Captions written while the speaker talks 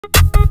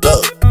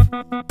Look,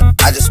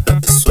 I just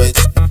flipped the switch.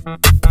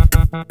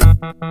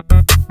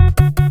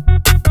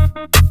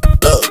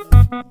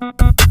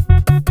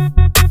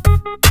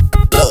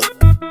 Look,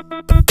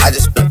 I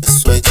just flipped the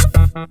switch.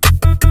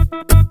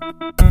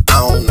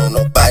 I don't know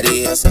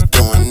nobody else that's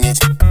doing this.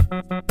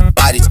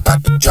 Bodies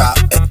about to drop,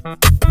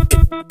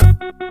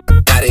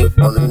 now they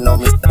wanna know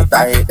me since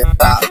I hit the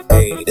top.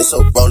 Hey, this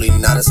a rolling,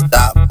 not a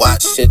stop.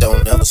 Watch, shit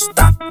don't ever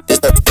stop. This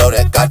the flow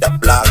that got the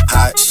block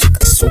hot. Shit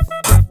got super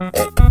hot.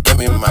 Hey, give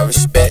me my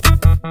respect.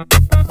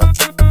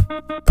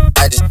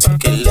 I just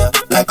took it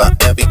left like on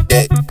every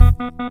deck.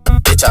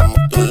 Bitch, I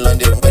moved through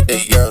London with the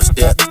Euro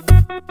step.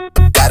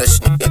 Got a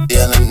sneaker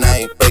deal and I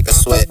ain't break a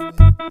sweat.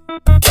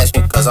 Catch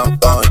me cause I'm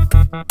gone.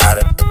 Out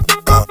of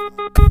gone.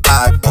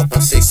 I go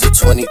from 6 to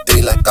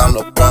 23 like I'm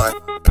LeBron.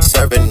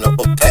 Serving up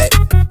a pack.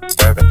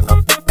 Serving up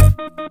a pack.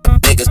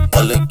 Niggas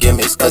pulling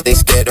gimmicks cause they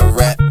scared of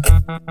rap.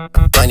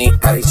 Funny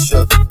how they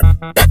shook.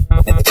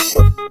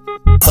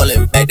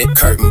 Pulling back the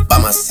curtain by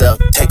myself.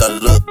 Take a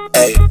look.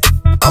 Ayy,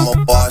 I'm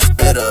a bar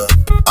spitter.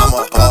 I'm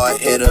a hard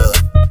hitter.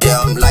 Yeah,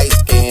 I'm light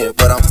skinned,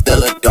 but I'm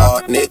still a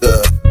dark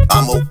nigga.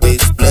 I'm a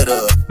wig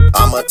splitter.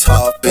 I'm a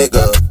tall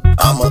figure.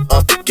 I'm a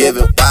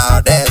unforgiving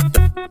wild ass.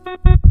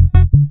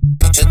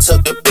 You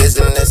took the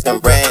business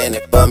and ran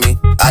it for me.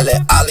 I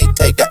let Ollie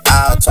take the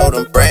aisle, told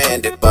him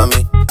brand it for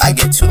me. I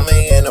get 2 million